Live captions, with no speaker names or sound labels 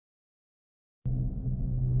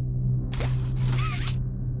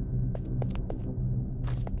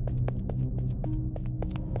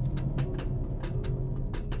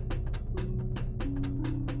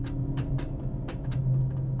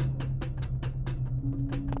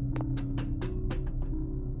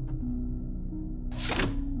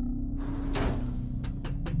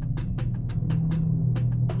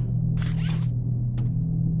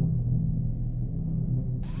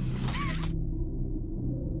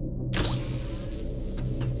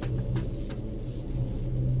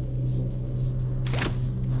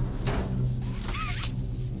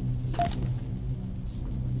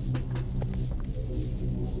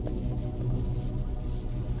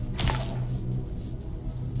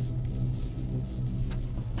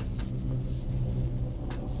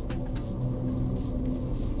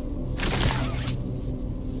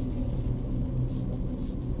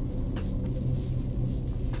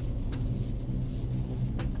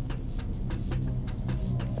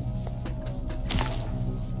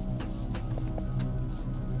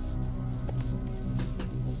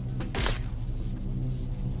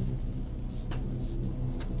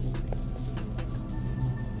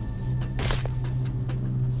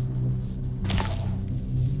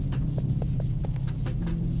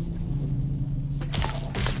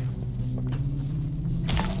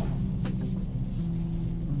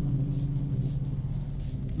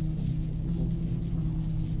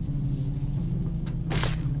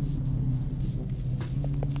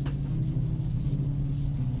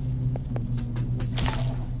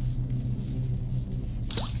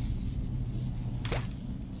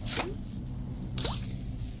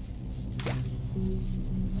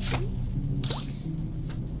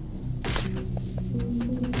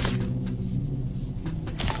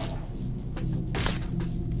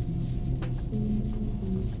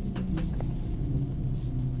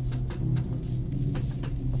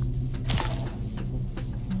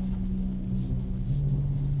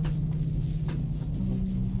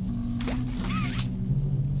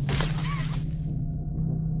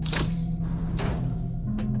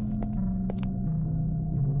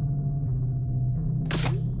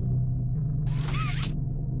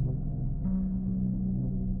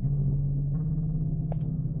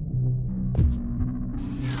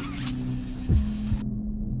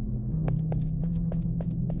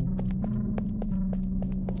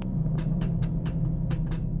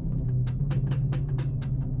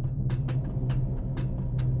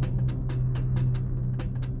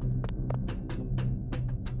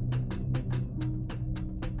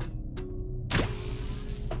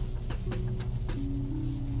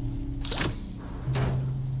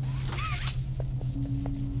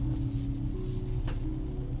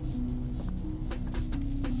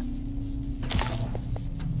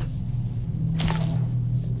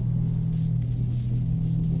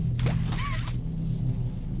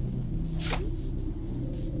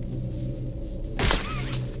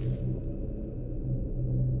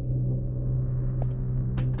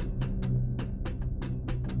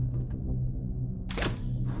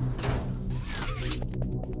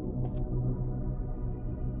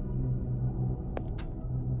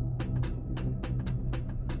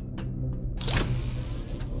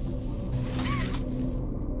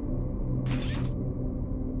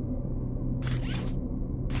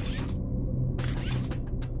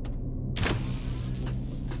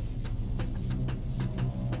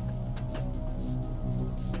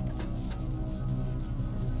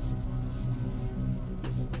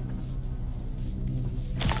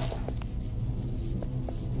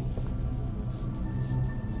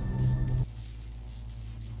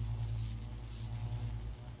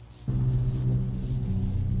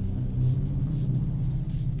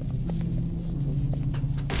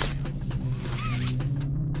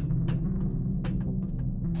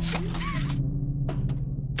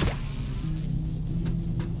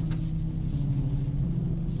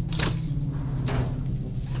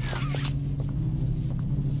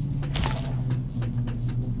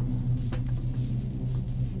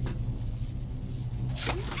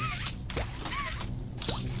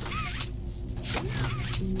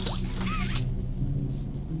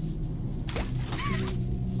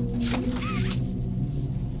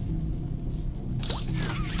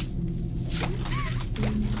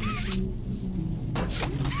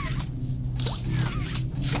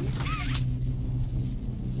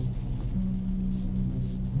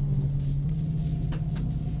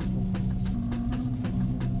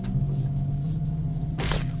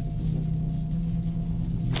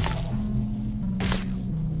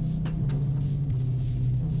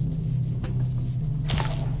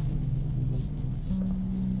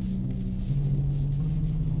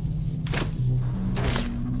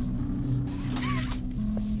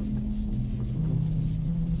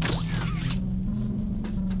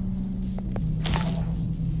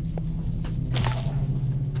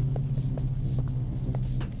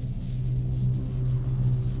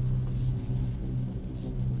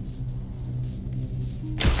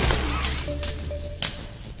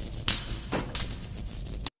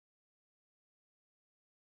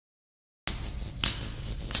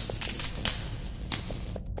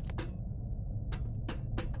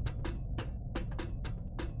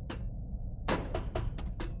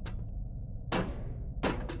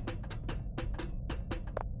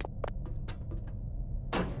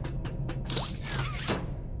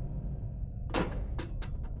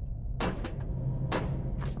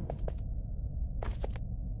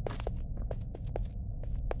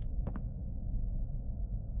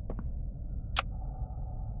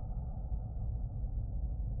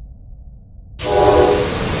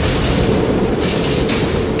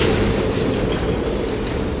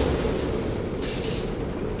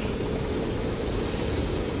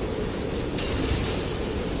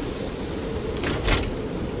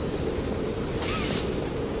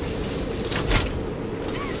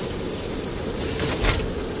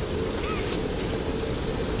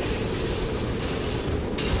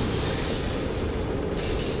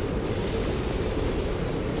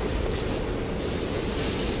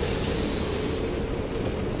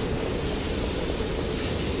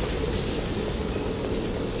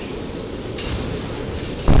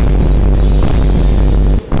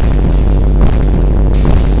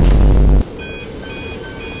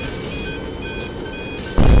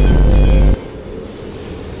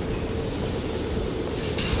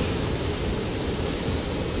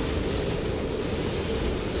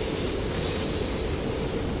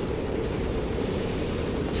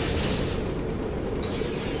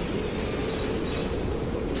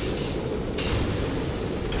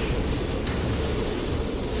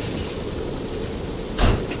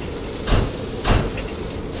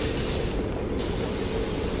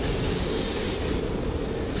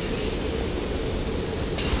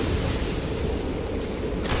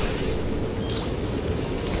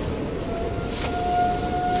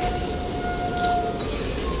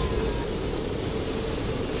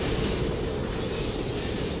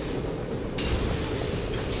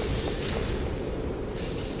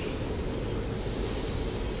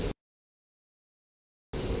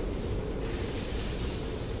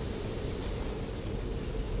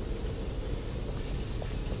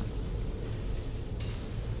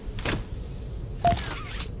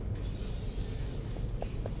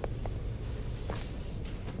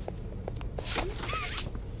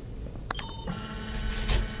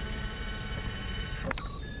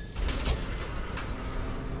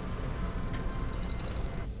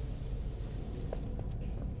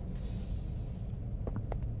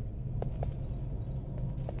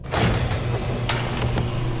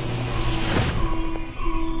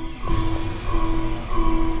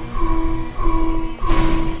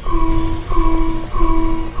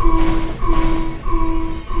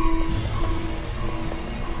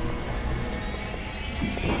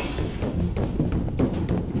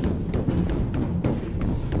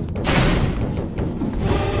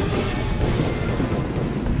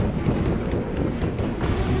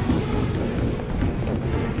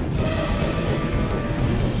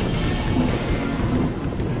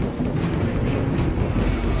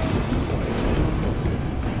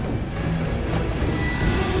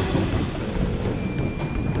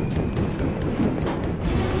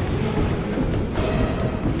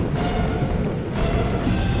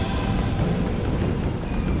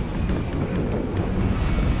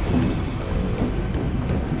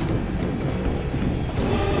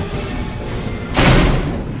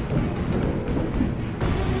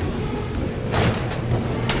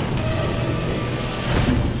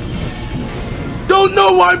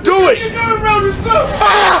don't know what I'm doing! You're going round in circles!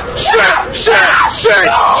 Ah! Shit!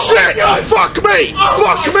 Fuck me!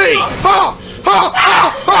 Fuck me!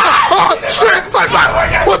 Shit!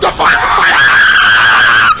 What the fuck?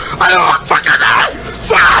 I don't fucking know!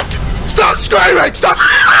 Fuck! Stop screaming! Stop!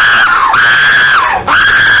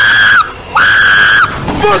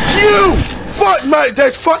 Fuck you! Fuck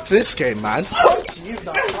mate, fuck this game, man. Fuck you,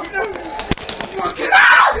 no. Fuck it!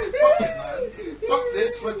 Man. Fuck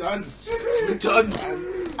this, we're done. We're done,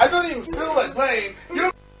 man. I don't even feel like playing. You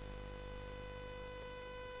know.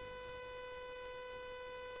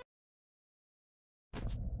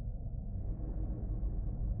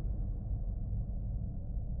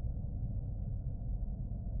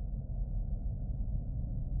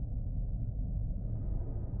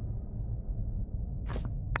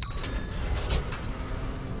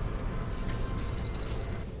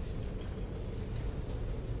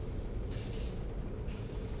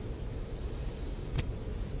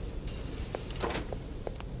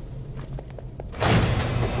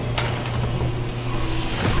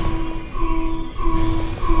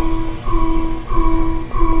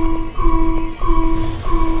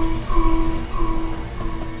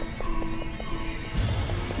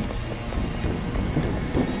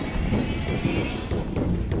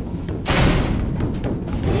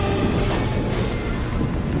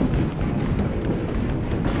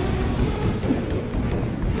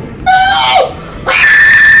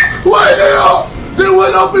 Why they up? They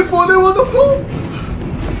went up before they were on the floor.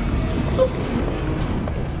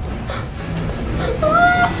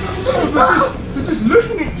 They're just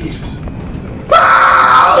looking at you.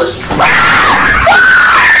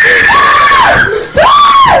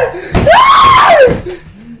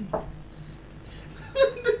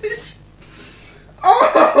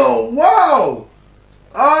 Oh wow!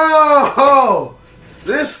 Oh,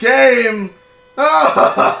 this game.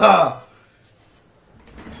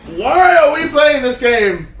 Why are we playing this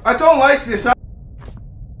game? I don't like this.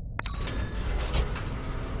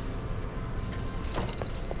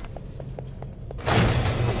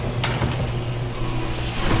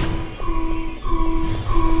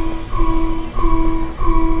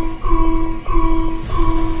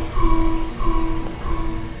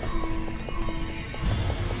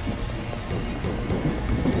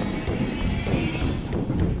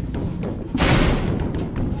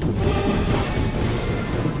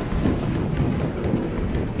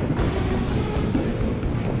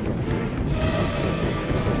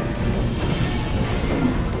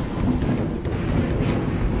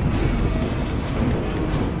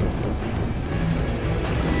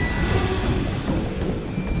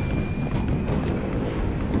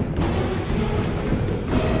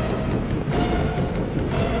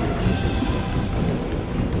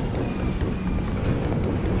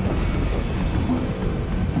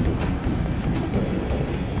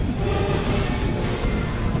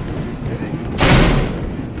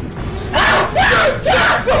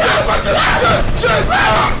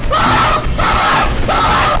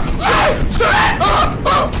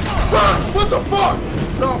 What the fuck?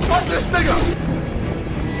 No, fuck this nigga!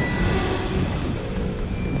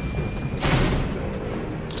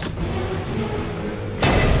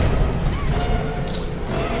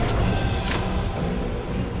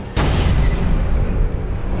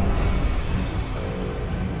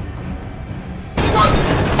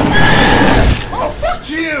 Oh, fuck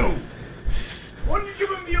you! Why didn't you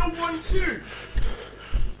give him the old one too?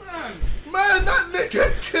 Man, that nigga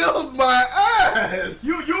killed my ass!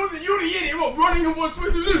 You're the idiot, what, running in one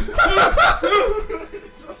swing to this?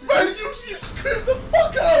 Man, you screamed the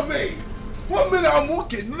fuck out of me! 1 minute I'm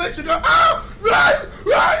walking, the next you go, ah! Right!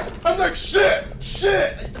 I'm like, shit! I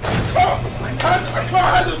can't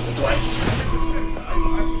handle the situation!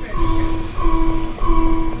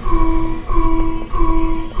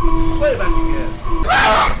 Play it back again.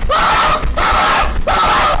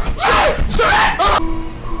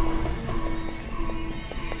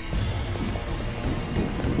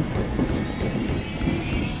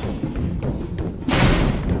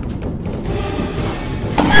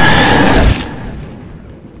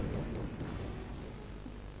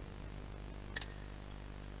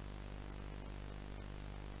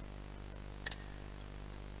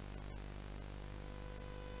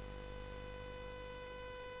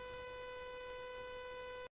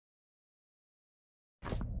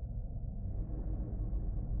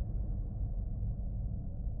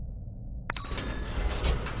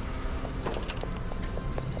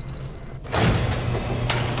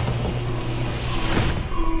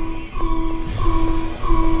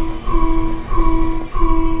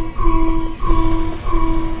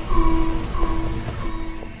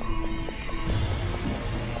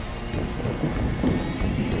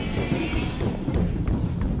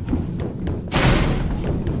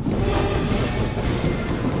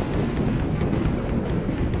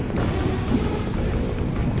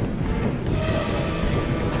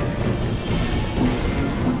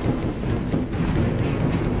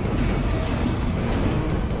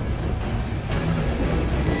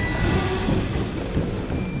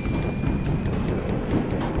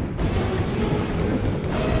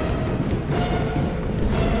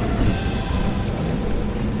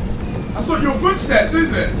 your footsteps,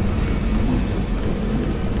 is it?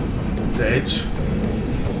 The edge.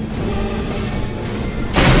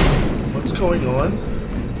 What's going on?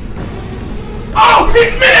 Oh,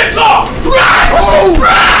 it's Minotaur! Run! Oh,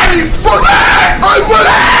 run! Fuck! I will!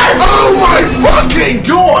 Oh my fucking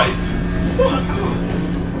god!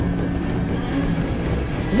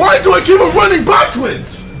 Why do I keep on running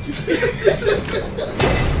backwards?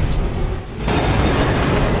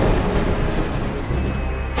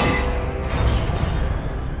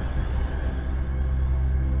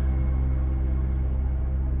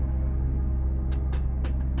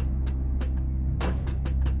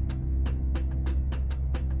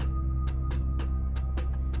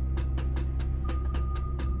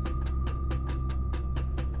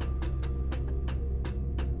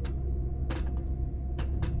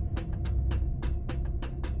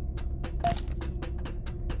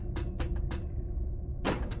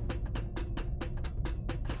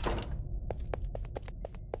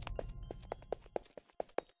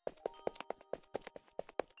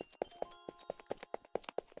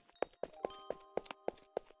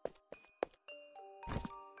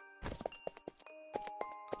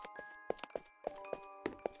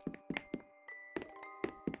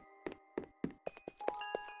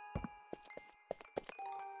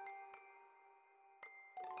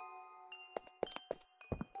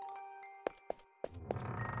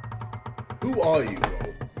 Who are you,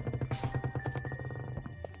 bro?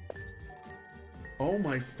 Oh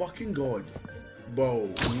my fucking god. Bro, nah,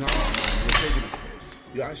 man, you're taking the piss.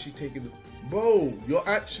 You're actually taking the... Bro, you're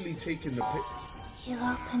actually taking the piss. You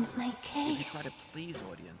opened my If you case. try to please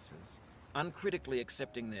audiences, uncritically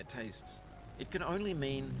accepting their tastes, it can only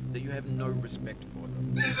mean that you have no respect for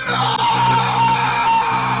them.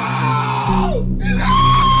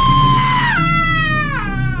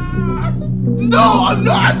 No, I'm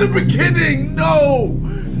not at the beginning. No,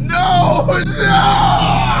 no,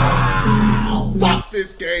 no. Fuck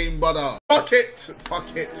this game, brother. Fuck it.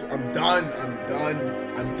 Fuck it. I'm done. I'm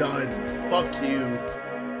done. I'm done. Fuck you.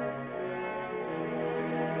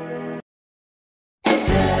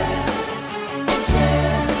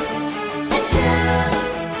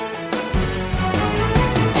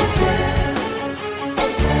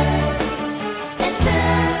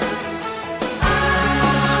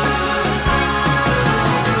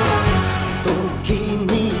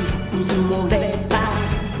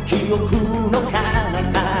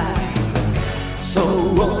そ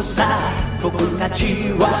うさ僕たち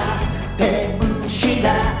は天使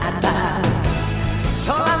だった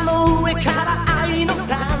空の上から愛の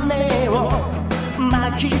種を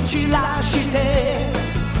まき散らして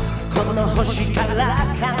この星か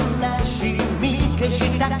ら悲しみ消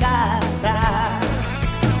したかった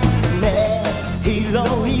ねえ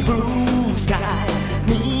広いブルースカイ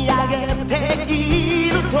見上げてい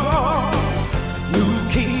ると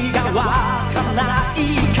雪が湧かない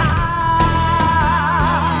か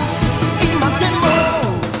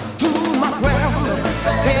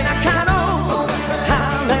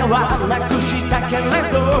なくしたけれ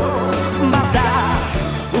どまだ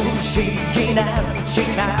不思議な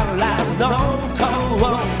力